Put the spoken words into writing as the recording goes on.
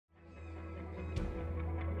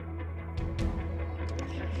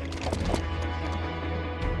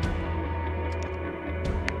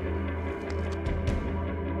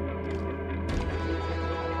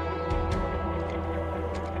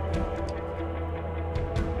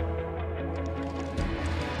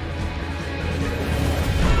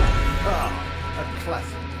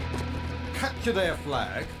Capture their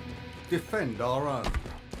flag, defend our own.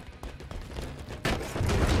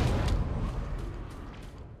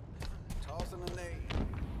 Tossing a nade.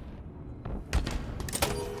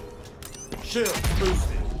 Shield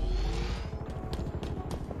boosted.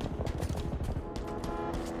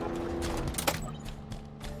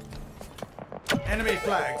 Enemy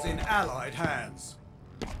flags in Allied hands.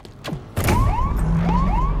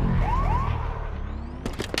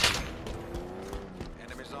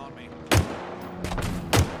 Enemies on me.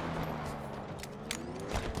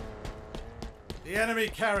 The enemy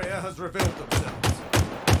carrier has revealed themselves.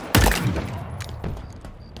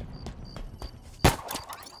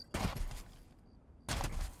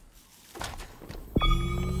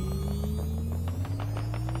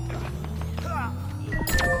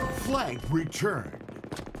 Flag returned.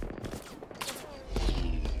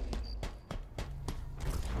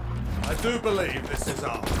 I do believe this is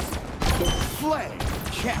ours. Flag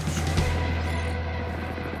captured.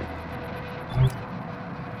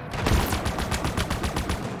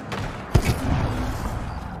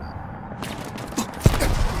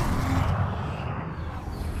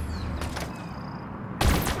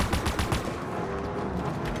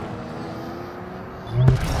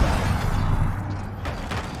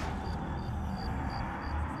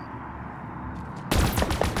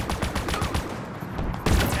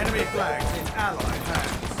 Enemy flags in Allied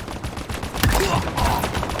hands.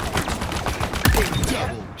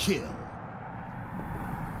 Double kill.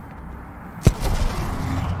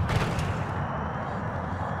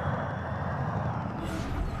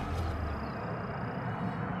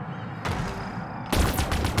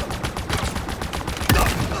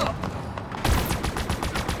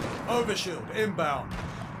 Overshield inbound.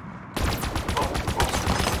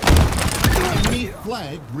 Enemy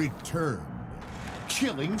flag returned.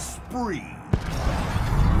 Killing spree.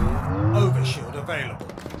 Overshield available.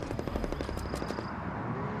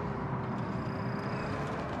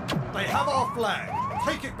 They have our flag.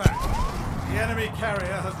 Take it back. The enemy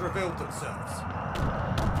carrier has revealed themselves.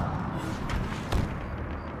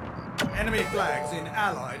 Enemy flags in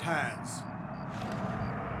Allied hands.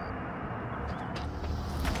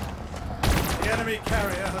 The enemy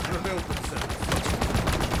carrier has revealed themselves.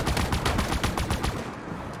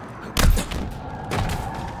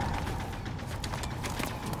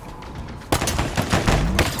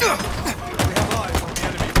 We have eyes on the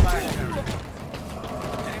enemy flag carrier.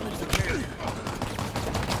 Damage the carrier.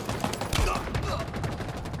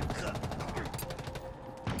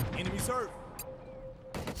 Enemy serve.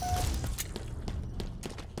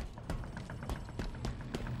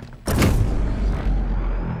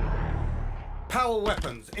 Power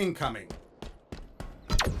weapons incoming.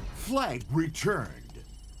 Flag returned.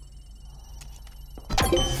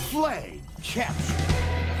 Flag captured.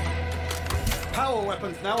 Power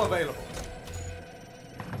weapons now available.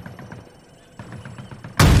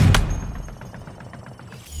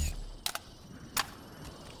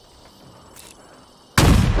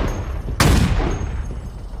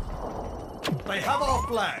 They have our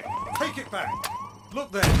flag. Take it back.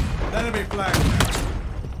 Look there. An enemy flag.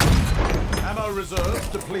 Ammo reserves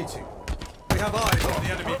depleting. We have eyes on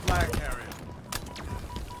the enemy flag carrier.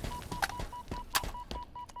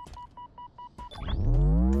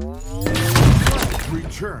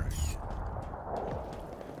 Returned.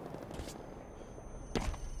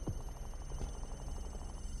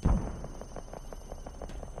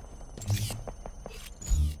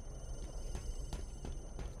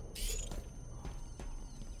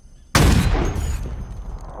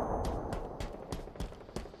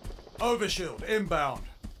 Overshield inbound.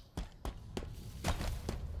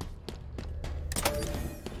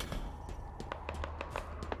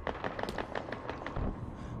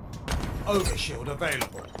 Overshield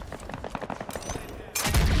available.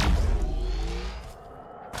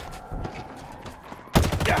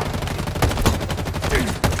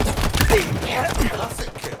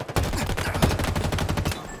 Classic kill.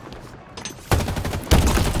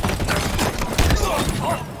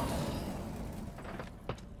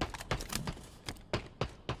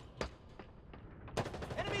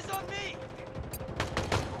 Enemies on me.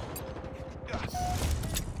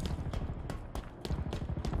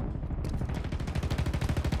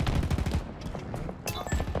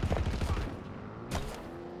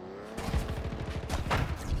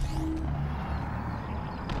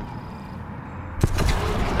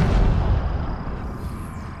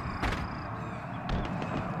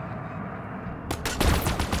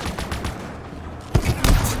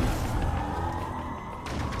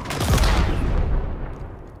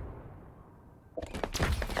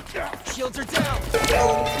 Shields are down!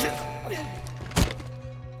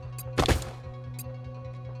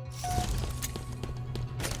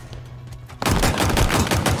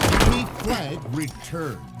 flag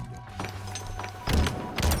returned.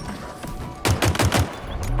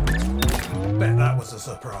 Bet that was a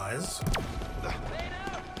surprise.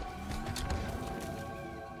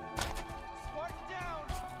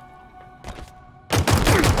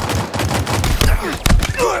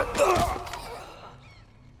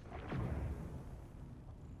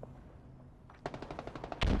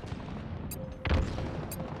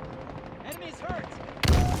 Enemies hurt!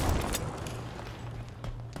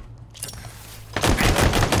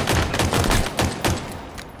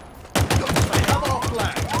 They have our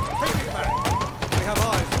flag. Take it back. We have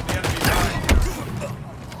eyes on the enemy flag.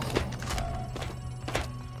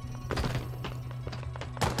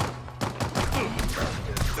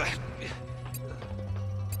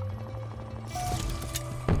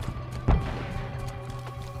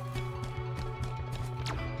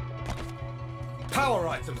 'Power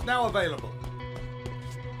items now available.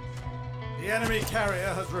 The enemy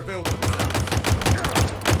carrier has revealed themselves.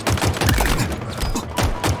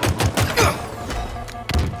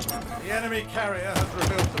 The enemy carrier has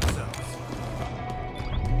revealed themselves.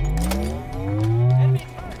 Enemies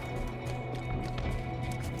hurt!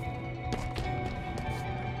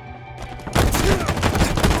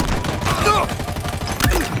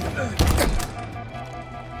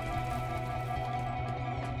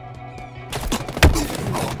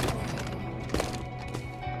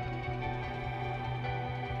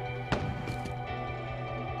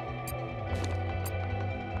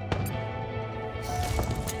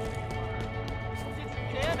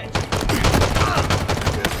 Damage!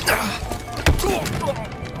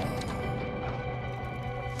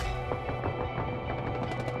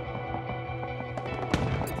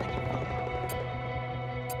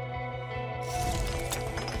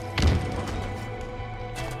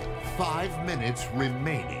 5 minutes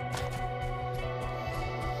remaining.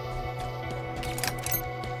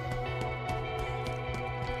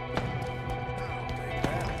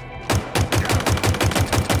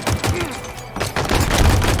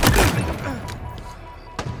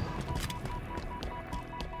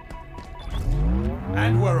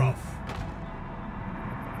 And we're off.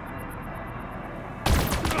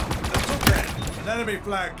 An enemy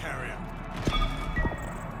flag carrier.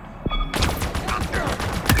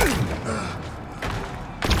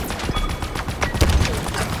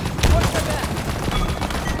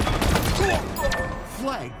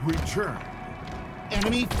 Flag returned.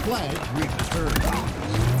 Enemy flag returned.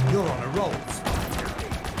 You're on a roll.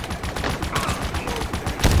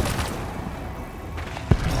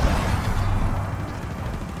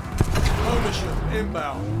 Overshield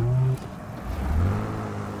inbound.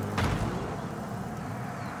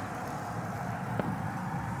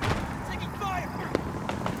 Taking fire!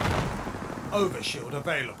 Overshield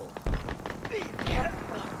available.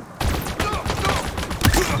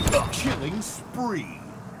 Killing spree.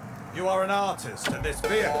 You are an artist, and this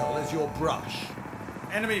vehicle is your brush.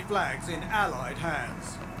 Enemy flags in Allied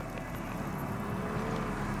hands.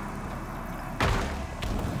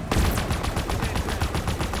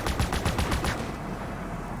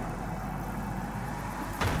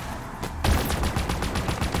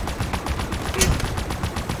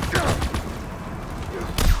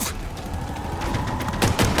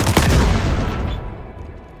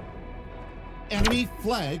 Enemy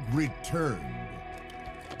flag returned.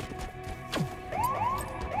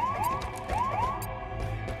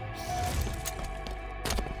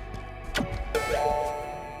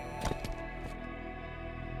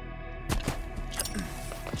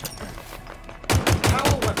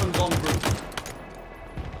 Power weapons en route.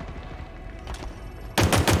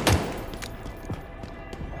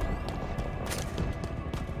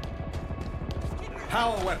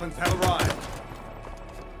 Power weapons have arrived.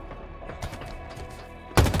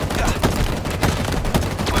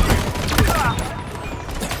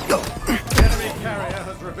 The enemy carrier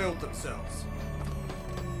has revealed themselves.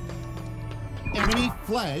 Enemy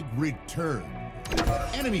flag returned.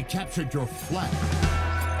 Enemy captured your flag.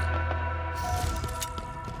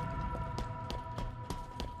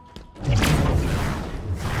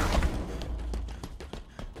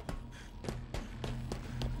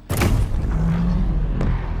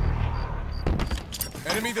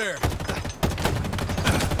 Enemy there.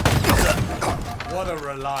 What a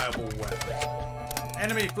reliable weapon.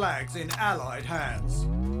 Enemy flags in Allied hands.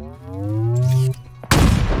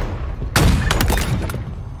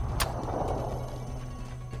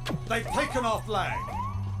 They've taken our flag.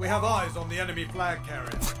 We have eyes on the enemy flag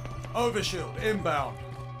carrier. Overshield inbound.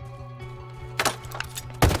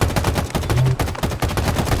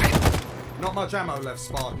 Not much ammo left,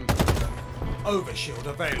 Spartan. Overshield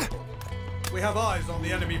available. We have eyes on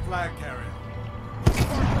the enemy flag carrier.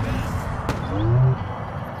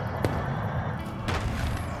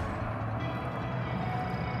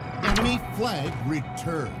 Flag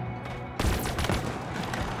returned.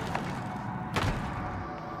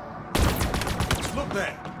 Look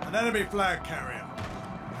there, an enemy flag carrier.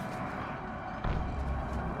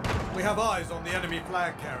 We have eyes on the enemy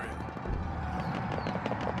flag carrier.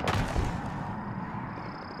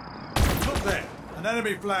 Look there, an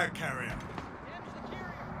enemy flag carrier.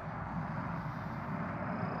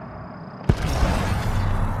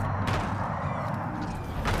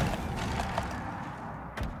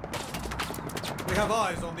 We have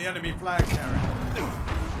eyes on the enemy flag carrier.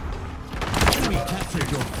 Enemy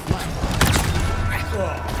captured your flag.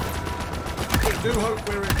 Oh. I do hope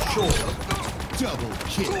we're insured. Double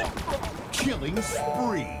kill. Killing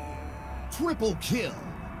spree. Triple kill.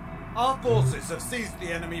 Our forces have seized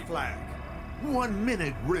the enemy flag. 1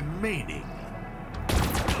 minute remaining.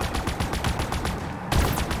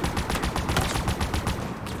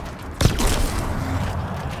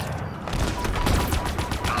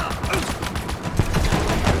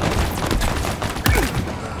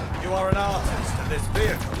 You are an artist, and this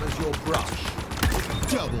vehicle is your brush.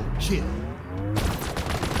 Double kill.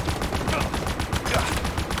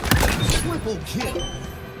 Triple kill.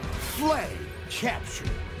 Flag captured.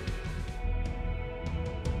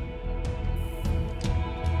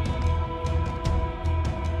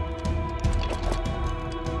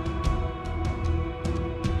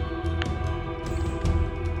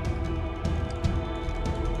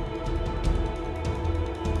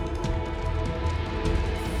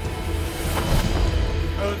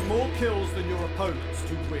 Earn more kills than your opponents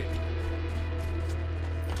to win.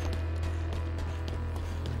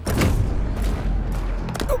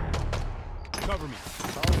 Cover me.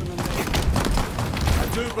 I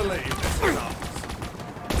do believe this is ours.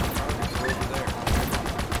 Over there.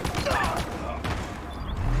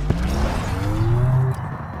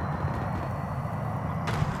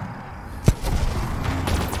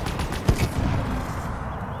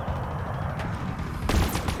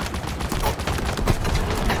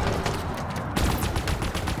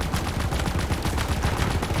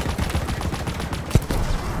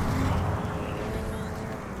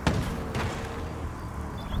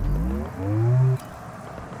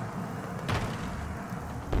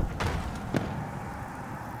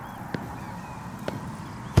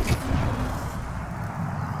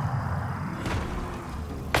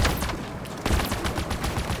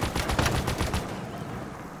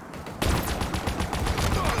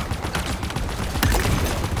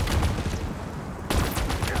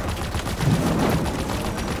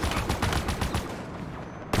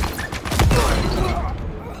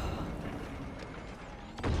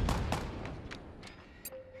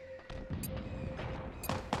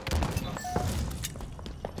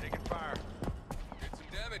 Taking fire. Did some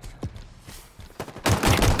damage.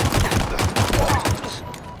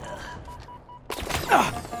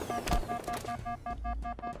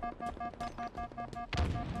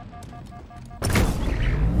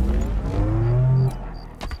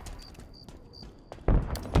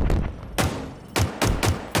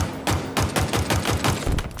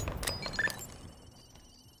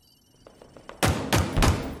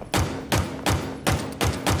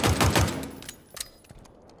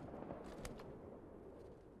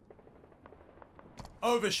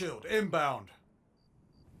 Overshield inbound.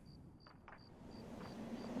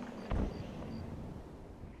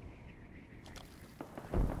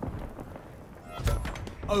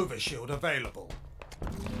 Overshield available.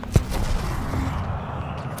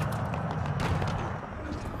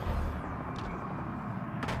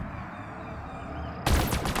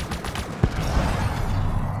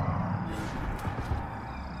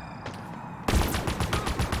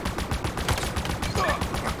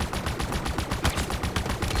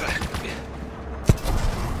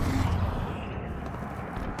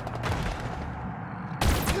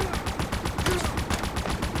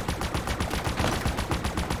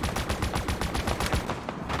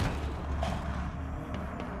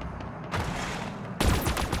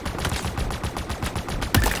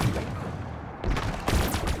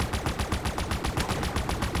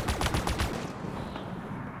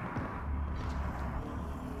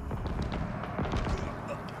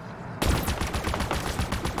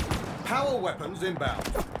 Power weapons inbound.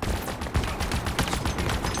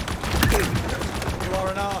 You are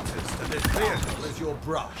an artist, and this vehicle is your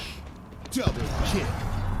brush. Double kill.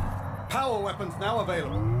 Power weapons now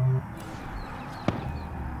available.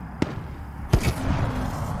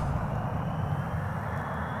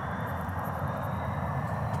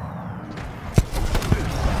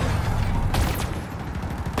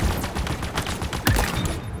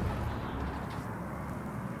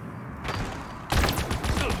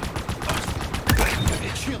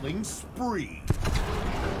 Killing spree.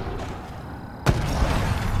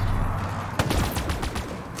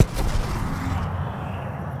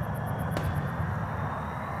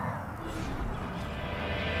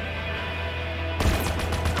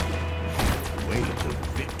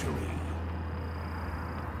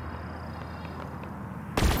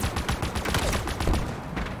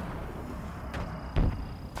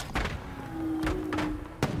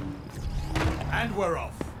 we're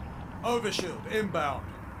off. Overshield inbound.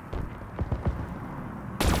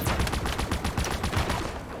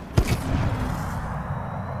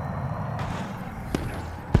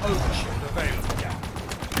 Overshield available.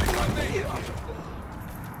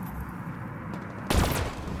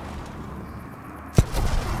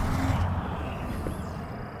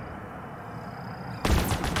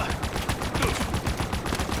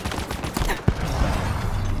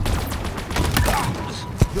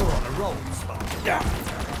 You're on a roll, Spliced.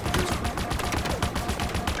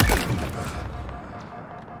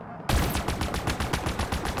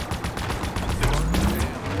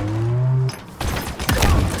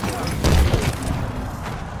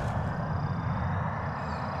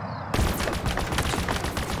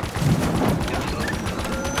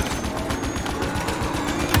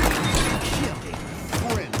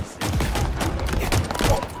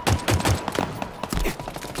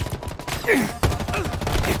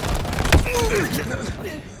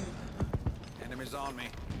 Enemies on me.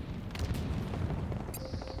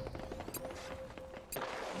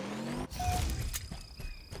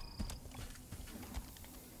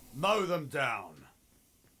 Mow them down.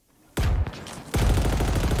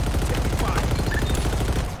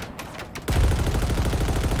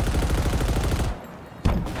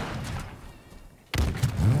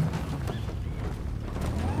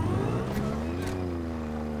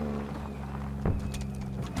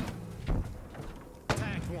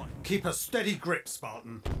 Keep a steady grip,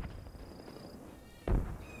 Spartan.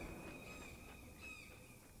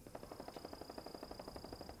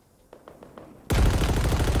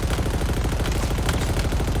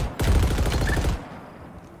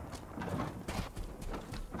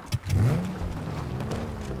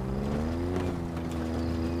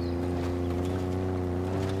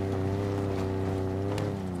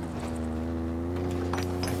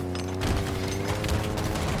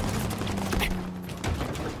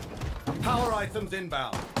 Power items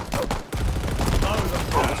inbound. Mow them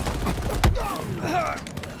down.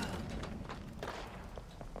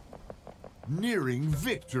 Nearing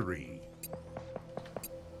victory.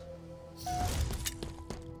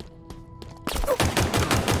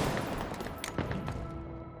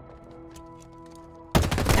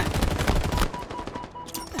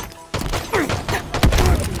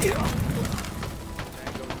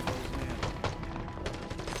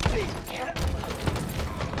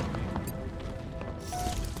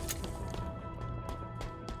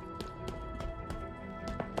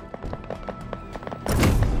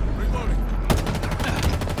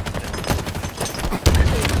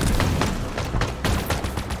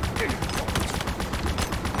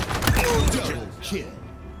 Double kill.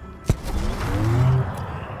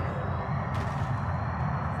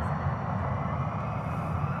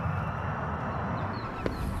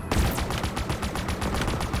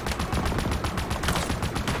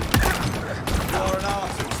 You're an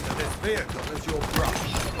artist, and this vehicle is your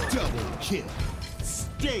brush. Double kill.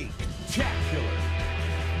 Spectacular.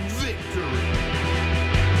 Victory.